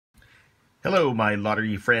Hello, my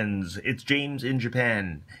lottery friends. It's James in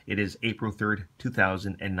Japan. It is April 3rd,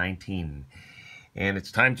 2019. And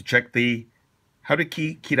it's time to check the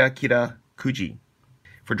Harukirakirakuji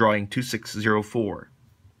for drawing 2604.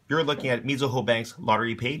 You're looking at Mizuho Bank's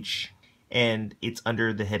lottery page, and it's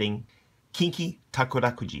under the heading Kinki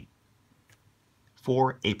Takarakuji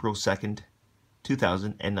for April 2nd,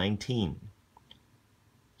 2019.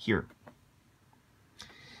 Here.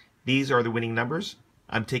 These are the winning numbers.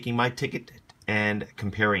 I'm taking my ticket and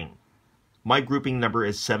comparing. My grouping number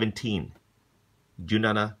is 17,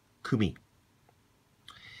 Junana Kumi.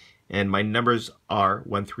 And my numbers are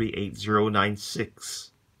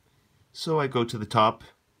 138096. So I go to the top,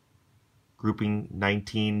 grouping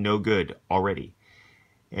 19, no good already.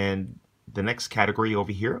 And the next category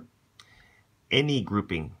over here, any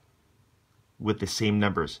grouping with the same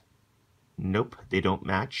numbers. Nope, they don't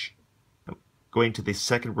match. Going to the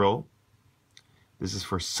second row, this is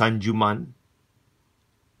for Sanjuman.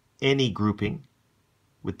 Any grouping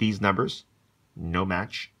with these numbers, no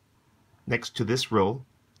match. Next to this row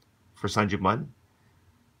for Sanjuman,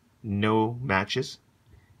 no matches.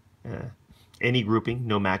 Any grouping,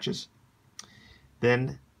 no matches.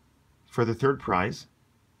 Then for the third prize,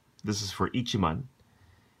 this is for Ichiman.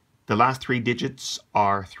 The last three digits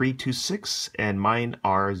are 326 and mine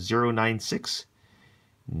are 096.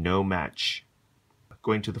 No match.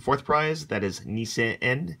 Going to the fourth prize, that is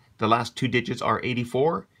Nisen. The last two digits are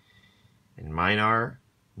 84, and mine are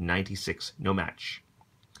 96. No match.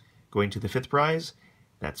 Going to the fifth prize,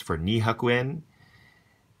 that's for Nihakuen,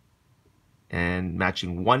 and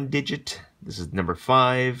matching one digit. This is number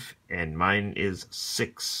 5, and mine is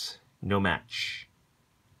 6. No match.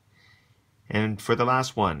 And for the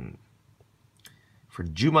last one, for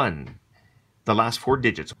Juman, the last four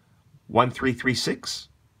digits, 1336.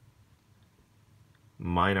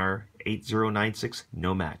 Mine are 8096,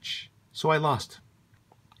 no match. So I lost.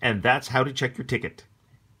 And that's how to check your ticket.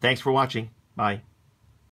 Thanks for watching. Bye.